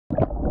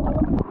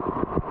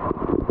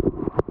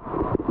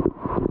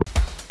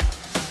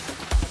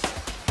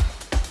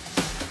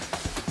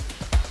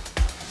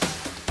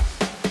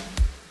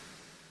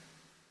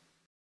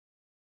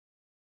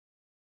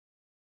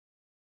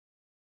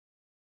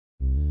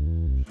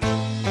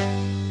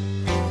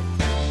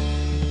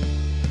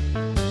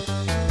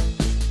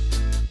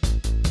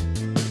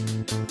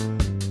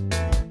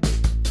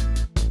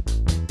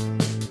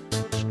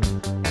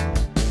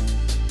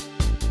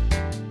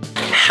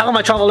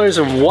my travelers,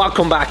 and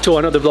welcome back to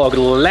another vlog.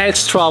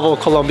 Let's travel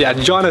Colombia.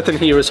 Jonathan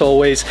here as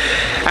always,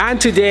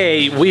 and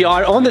today we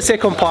are on the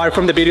second part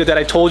from the video that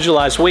I told you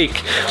last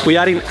week. We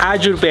are in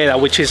Ayurveda,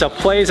 which is a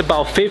place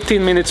about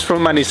 15 minutes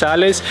from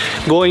Manizales,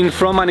 going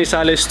from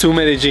Manizales to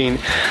Medellin,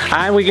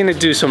 and we're gonna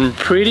do some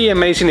pretty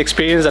amazing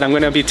experience that I'm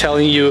gonna be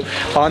telling you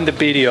on the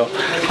video.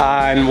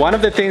 And one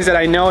of the things that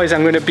I know is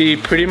I'm gonna be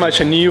pretty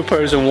much a new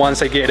person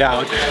once I get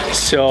out,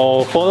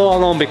 so follow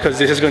along because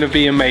this is gonna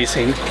be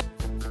amazing.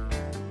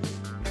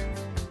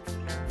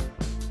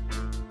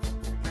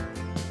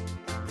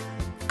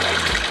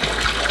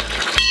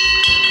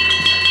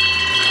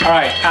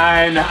 Alright,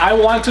 and I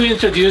want to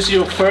introduce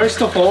you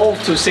first of all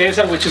to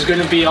Cesar, which is going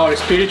to be our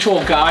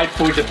spiritual guide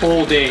for the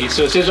whole day.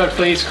 So Cesar,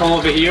 please come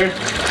over here.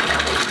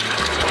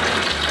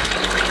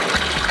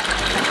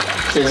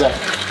 Cesar,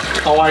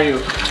 how are you?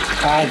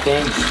 Fine,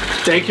 thanks.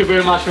 Thank you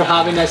very much for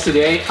having us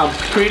today. I'm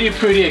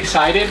pretty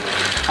excited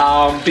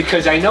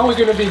because I know we're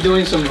going to be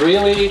doing some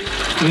really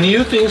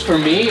new things for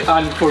me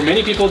and for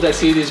many people that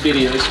see these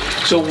videos.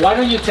 So why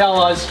don't you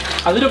tell us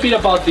a little bit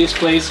about this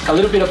place, a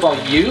little bit about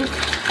you,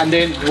 and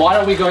then what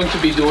are we going to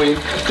be doing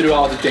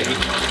throughout the day?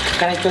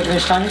 Can I talk in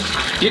Spanish?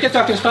 You can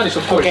talk in Spanish,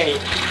 of course. Okay.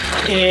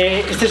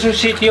 Este es un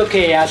sitio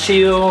que ha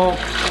sido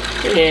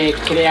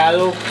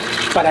creado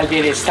para el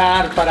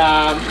bienestar,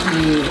 para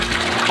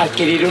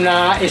adquirir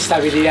una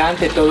estabilidad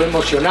ante todo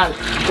emocional,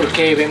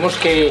 porque vemos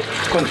que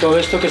con todo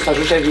esto que está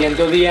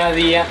sucediendo día a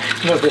día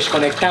nos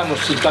desconectamos,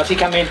 y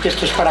básicamente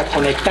esto es para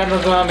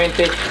conectarnos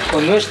nuevamente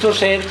con nuestro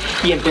ser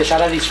y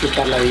empezar a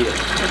disfrutar la vida.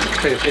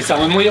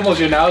 Estamos muy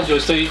emocionados, yo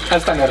estoy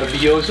hasta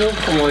nervioso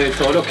como de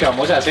todo lo que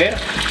vamos a hacer,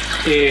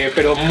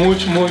 pero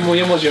muy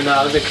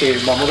emocionados de que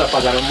vamos a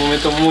pasar un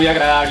momento muy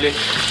agradable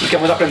y que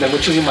vamos a aprender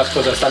muchísimas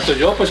cosas, tanto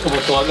yo pues como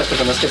todas las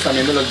personas que están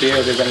viendo los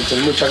videos. Entonces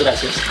muchas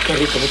gracias. Qué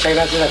rico, muchas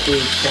gracias a ti,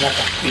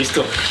 Jonathan.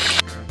 Listo.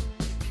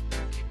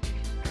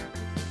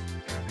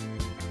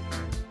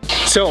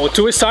 So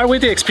to start with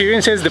the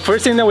experiences, the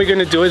first thing that we're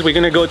gonna do is we're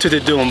gonna go to the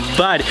dome,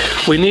 but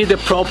we need the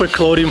proper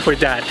clothing for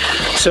that.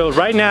 So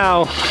right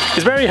now,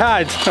 it's very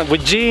hot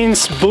with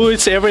jeans,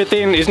 boots,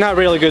 everything. It's not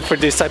really good for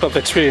this type of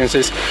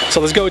experiences. So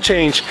let's go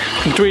change.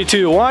 3,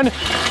 2, 1.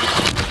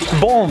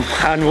 Boom!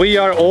 And we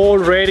are all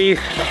ready,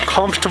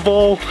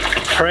 comfortable,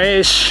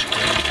 fresh,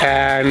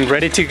 and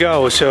ready to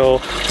go.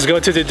 So let's go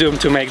to the dome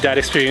to make that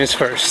experience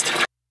first.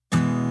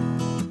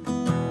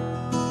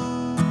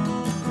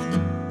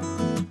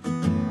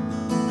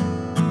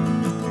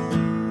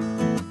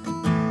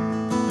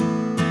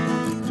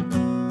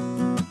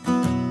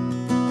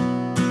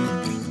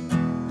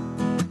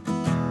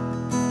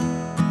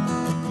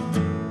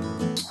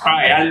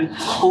 Alright, and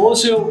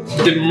also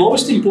the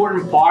most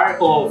important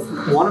part of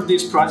one of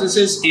these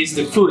processes is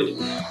the food.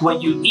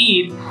 What you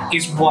eat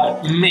is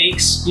what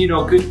makes, you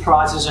know, good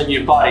process on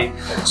your body.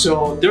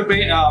 So they're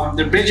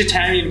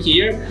vegetarian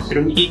here. They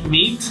don't eat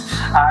meat.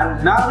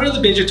 I'm not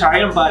really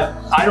vegetarian, but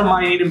I don't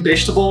mind eating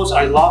vegetables.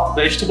 I love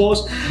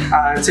vegetables.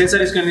 And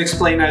Cesar is going to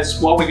explain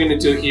us what we're going to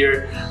do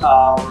here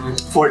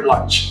for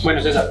lunch.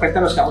 Bueno, Cesar,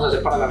 cuéntanos qué vamos a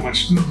hacer para el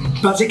almuerzo.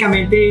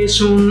 Básicamente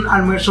es un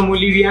almuerzo muy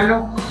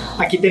liviano.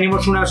 Aquí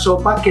tenemos una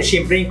sopa que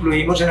siempre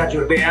incluimos en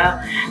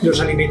Ayurveda,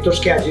 los alimentos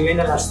que ayuden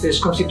a las 3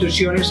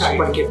 constituciones, a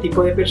cualquier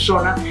tipo de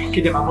persona,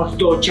 que llamamos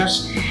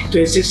dochas.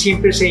 Entonces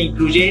siempre se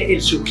incluye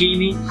el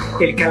zucchini,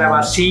 el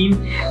calabacín,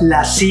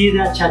 la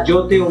sidra,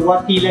 chayote o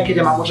guatila, que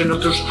llamamos en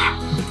otros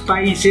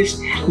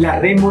países, la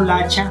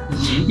remolacha,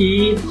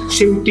 y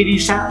se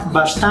utiliza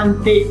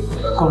bastante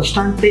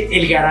constante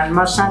el garam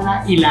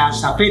masala y la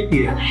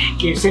azafétida,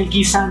 que es el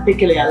guisante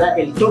que le da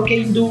el toque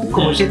hindú,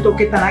 como ese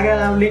toque tan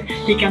agradable,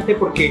 picante,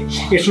 porque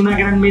es una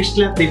gran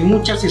mezcla de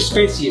muchas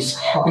especies,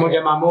 como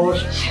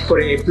llamamos,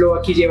 por ejemplo,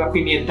 aquí lleva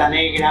pimienta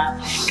negra,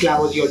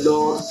 clavo de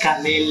olor,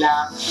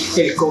 canela,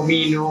 el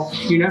comino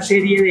y una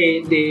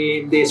serie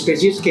de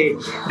especies que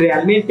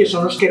realmente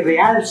son los que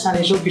realzan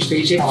eso que usted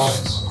dice.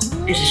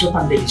 Es eso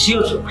tan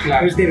delicioso.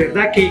 Claro. Pues de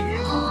verdad que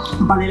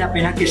vale la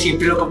pena que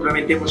siempre lo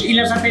complementemos. Y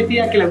la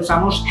azafétida, que la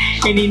usamos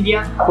en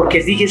India porque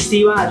es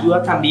digestiva,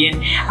 ayuda también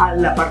a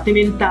la parte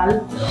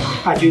mental,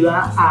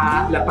 ayuda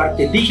a la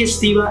parte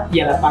digestiva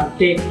y a la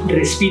parte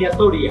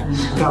respiratoria.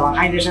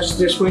 Trabaja en esas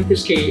 3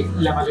 fuentes que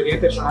la mayoría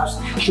de personas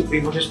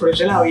sufrimos es por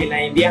ese lado, y en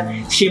la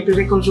India siempre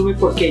se consume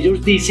porque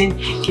ellos dicen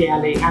que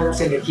alejan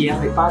las energías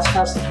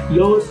nefastas,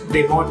 los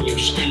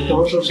demonios,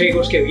 todos los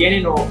egos que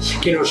vienen o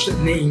que nos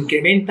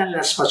incrementan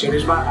las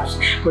pasiones bajas.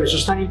 Por eso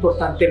es tan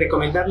importante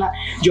recomendarla.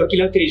 Yo aquí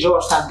la utilizo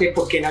bastante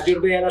porque en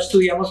Ayurveda la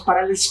estudiamos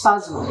para el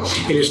espasmo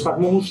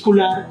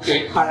muscular,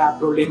 para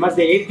problemas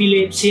de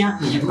epilepsia,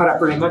 para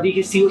problemas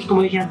digestivos,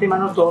 como dije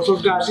antemano, todos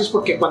esos gases,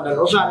 porque cuando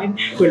no salen,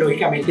 pues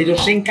lógicamente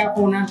ellos se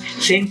encajonan,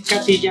 se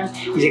encasillan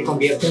y se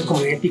convierten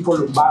como en el tipo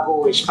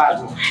lumbago o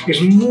espasmo.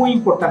 Es muy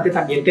importante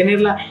también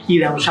tenerla y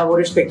da un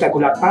sabor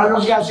espectacular. Para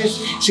los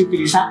gases se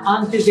utiliza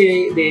antes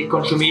de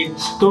consumir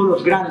todos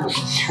los granos,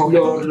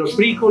 los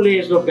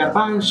frijoles, los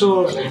garbanzos,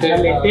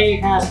 las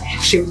lentejas,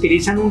 se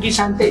utilizan un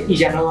guisante relajarse y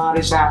ya no dar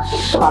esa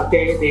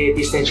parte de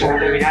distensión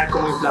abdominal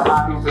como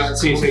inflamado,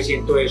 sí, me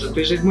siento eso.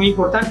 Entonces es muy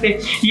importante.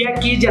 Y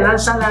aquí ya la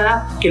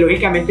ensalada, que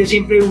lógicamente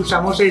siempre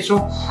usamos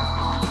eso,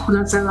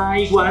 una ensalada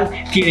igual,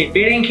 tiene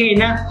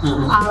berenjena,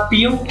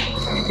 apio,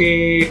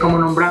 como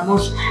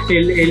nombramos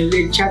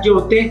el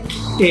chayote,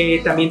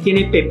 también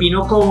tiene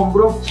pepino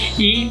combro,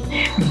 y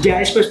ya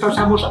después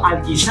pasamos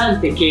al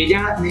guisante, que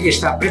ella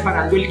está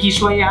preparando el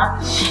guiso allá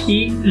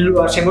y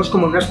lo hacemos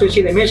como una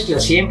especie de mezcla.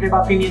 Siempre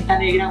va pimienta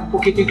negra un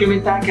poquito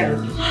incrementada, que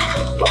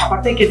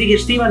aparte de que es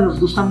digestiva, nos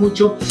gusta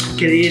mucho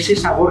que dé ese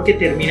sabor que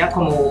termina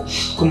como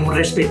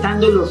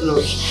respetando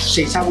los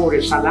 6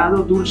 sabores: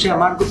 salado, dulce,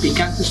 amargo,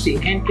 picante,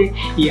 astringente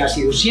y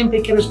ácido. Siempre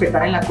hay que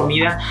respetar en la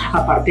comida,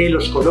 aparte de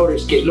los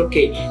colores, que es lo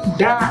que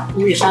da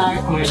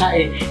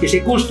ese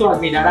gusto al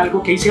mirar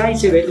algo que dice, ay,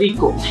 se ve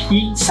rico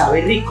y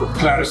sabe rico.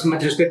 Claro,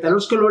 respeta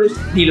los colores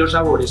y los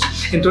sabores.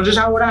 Entonces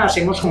ahora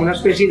hacemos como una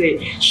especie de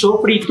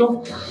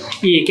sofrito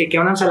y que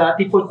queda una ensalada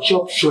tipo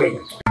chop suey.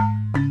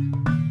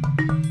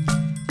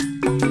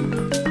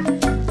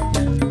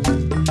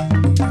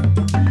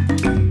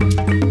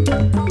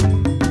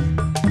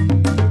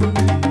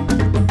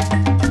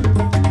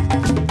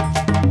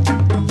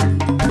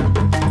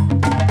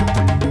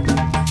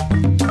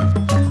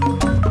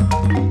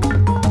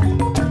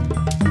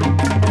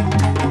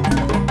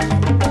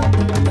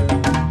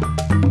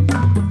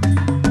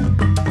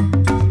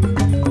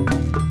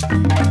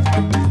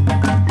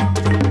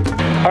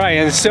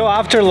 And so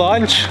after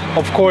lunch,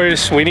 of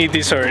course, we need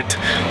dessert.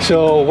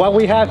 So what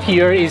we have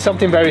here is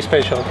something very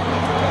special.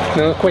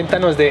 ¿No?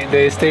 Cuéntanos de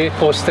este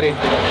postre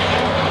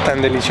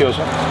tan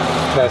delicioso.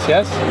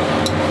 Gracias.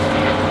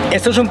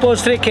 Esto es un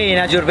postre que en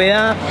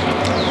Ayurveda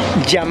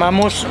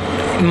llamamos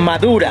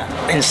madura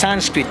en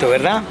sánscrito,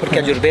 ¿verdad? Porque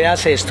Ayurveda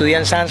se estudia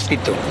en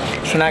sánscrito.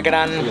 Es una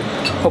gran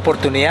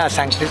oportunidad.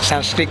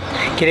 Sánscrito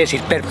quiere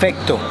decir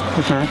perfecto.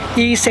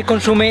 Y se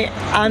consume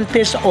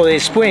antes o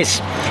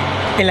después.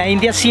 En la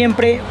India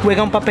siempre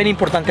juega un papel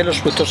importante los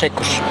frutos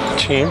secos.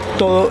 Sí.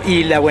 Todo,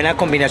 y la buena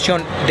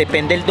combinación.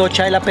 Depende del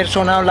docha de la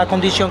persona o la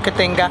condición que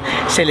tenga,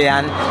 se le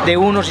dan de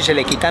unos y se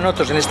le quitan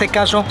otros. En este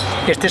caso,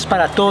 este es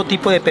para todo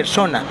tipo de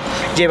persona.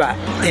 Lleva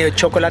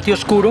chocolate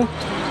oscuro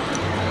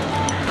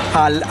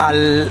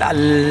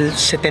al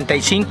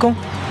 75,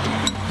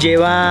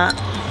 lleva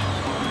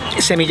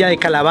semilla de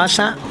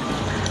calabaza,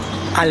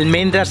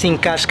 almendras sin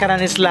cáscara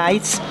en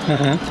slides,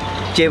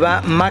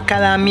 lleva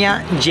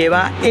macadamia,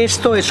 lleva,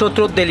 esto es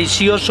otro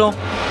delicioso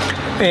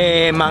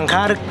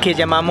manjar que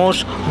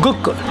llamamos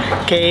guk,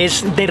 que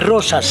es de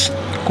rosas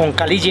con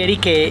caligeri,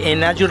 que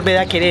en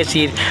Ayurveda quiere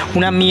decir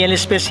una miel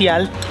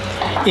especial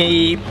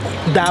y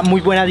da muy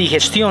buena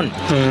digestión.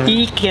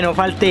 Y que no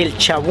falte el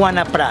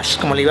chawanapras,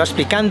 como le iba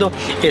explicando,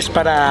 es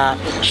para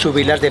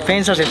subir las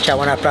defensas. El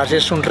chawanapras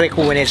es un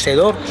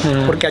rejuvenecedor,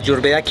 porque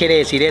Ayurveda quiere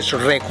decir eso,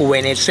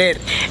 rejuvenecer,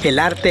 el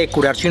arte de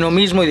curarse uno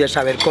mismo y de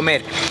saber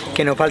comer.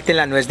 Que no falte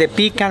la nuez de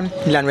pican,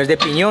 la nuez de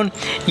piñón,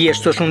 y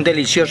esto es un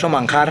delicioso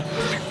manjar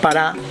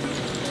para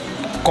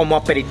como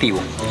aperitivo.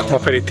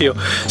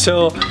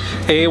 So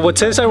what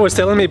Cesar was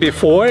telling me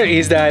before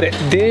is that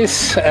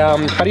this,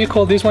 how do you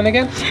call this one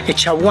again? A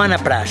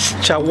chawanapras.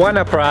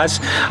 Chawanapras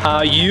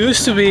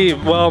used to be,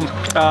 well,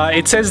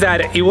 it says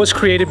that it was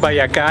created by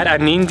a god,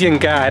 an Indian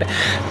god,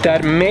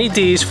 that made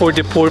this for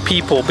the poor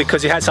people,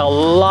 because it has a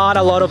lot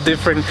of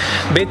different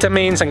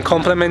vitamins and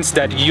complements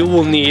that you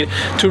will need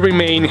to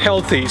remain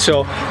healthy.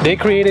 So they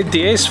created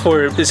this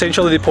for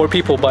essentially the poor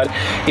people, but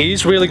it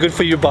is really good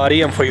for your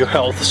body and for your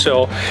health.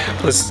 So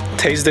let's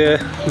taste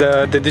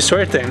the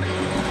dessert then.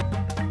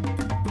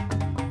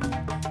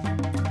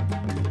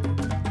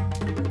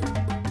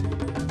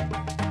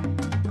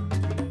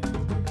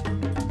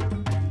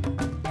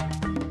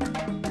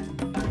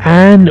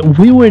 And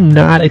we were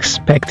not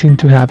expecting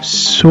to have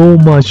so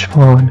much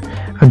fun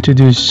and to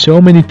do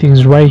so many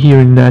things right here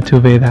in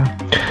Natuveda.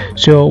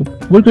 So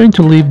we're going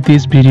to leave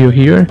this video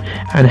here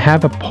and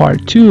have a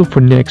part 2 for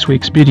next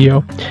week's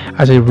video,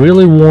 as I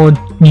really want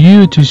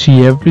you to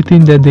see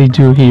everything that they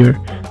do here.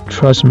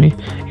 Trust me,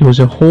 it was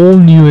a whole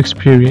new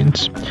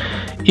experience.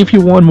 If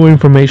you want more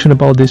information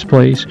about this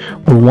place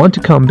or want to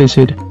come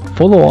visit,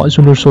 follow us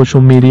on our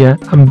social media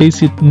and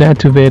visit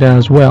Natuveda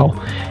as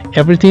well.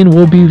 Everything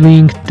will be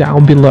linked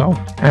down below.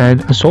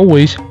 And as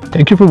always,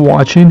 thank you for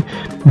watching.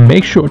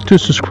 Make sure to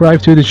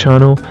subscribe to the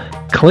channel,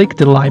 click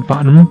the like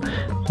button,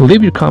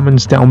 leave your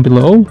comments down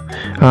below,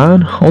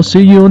 and I'll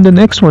see you on the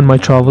next one, my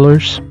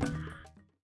travelers.